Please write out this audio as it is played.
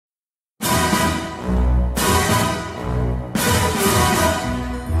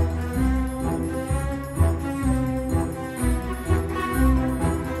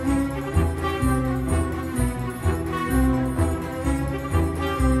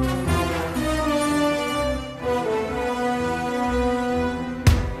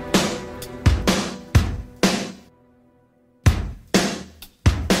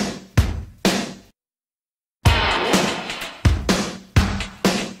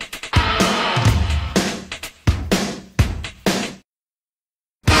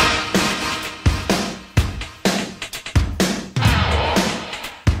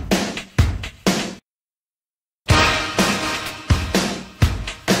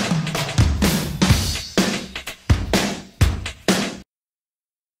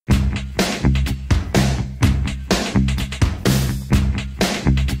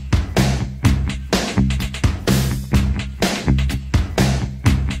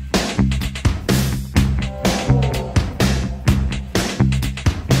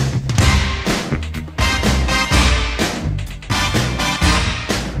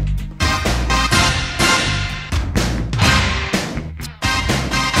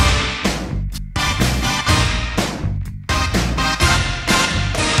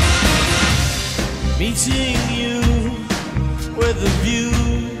meeting you with a view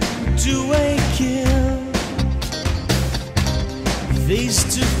to a kill. Face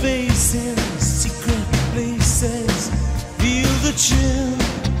to face in secret places, feel the chill.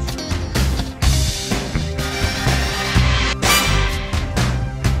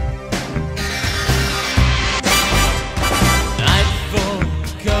 Nightfall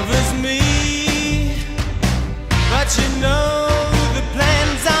covers me, but you know the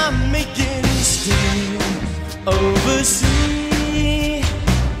plans I'm making still oversee.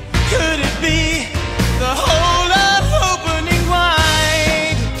 Could it be the whole of opening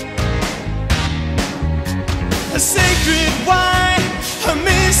wide? A sacred wine, a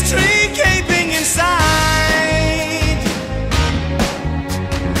mystery gaping inside.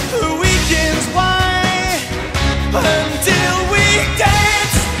 The weekend's wide until we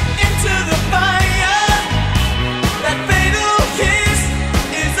dance into the fire. That fatal kiss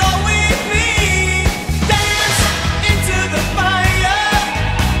is all we need. Dance into the fire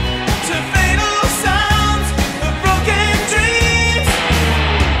to fatal sounds of broken dreams.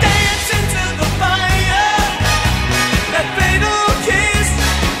 Dance into the fire. That fatal kiss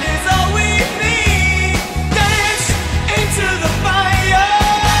is all we need. Dance into the fire.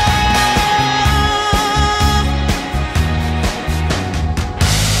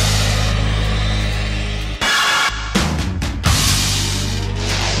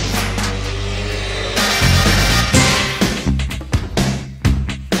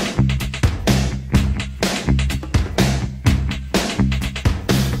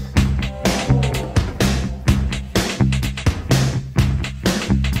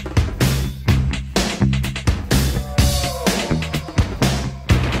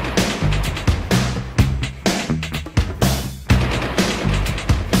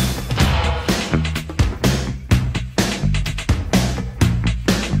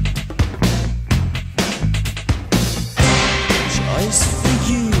 Choice for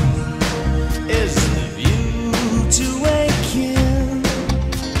you is the view to a kill.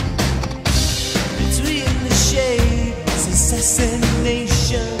 Between the shades,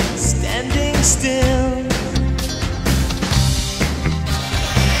 assassination standing still.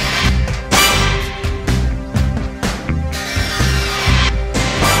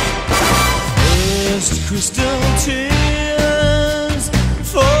 First crystal tear.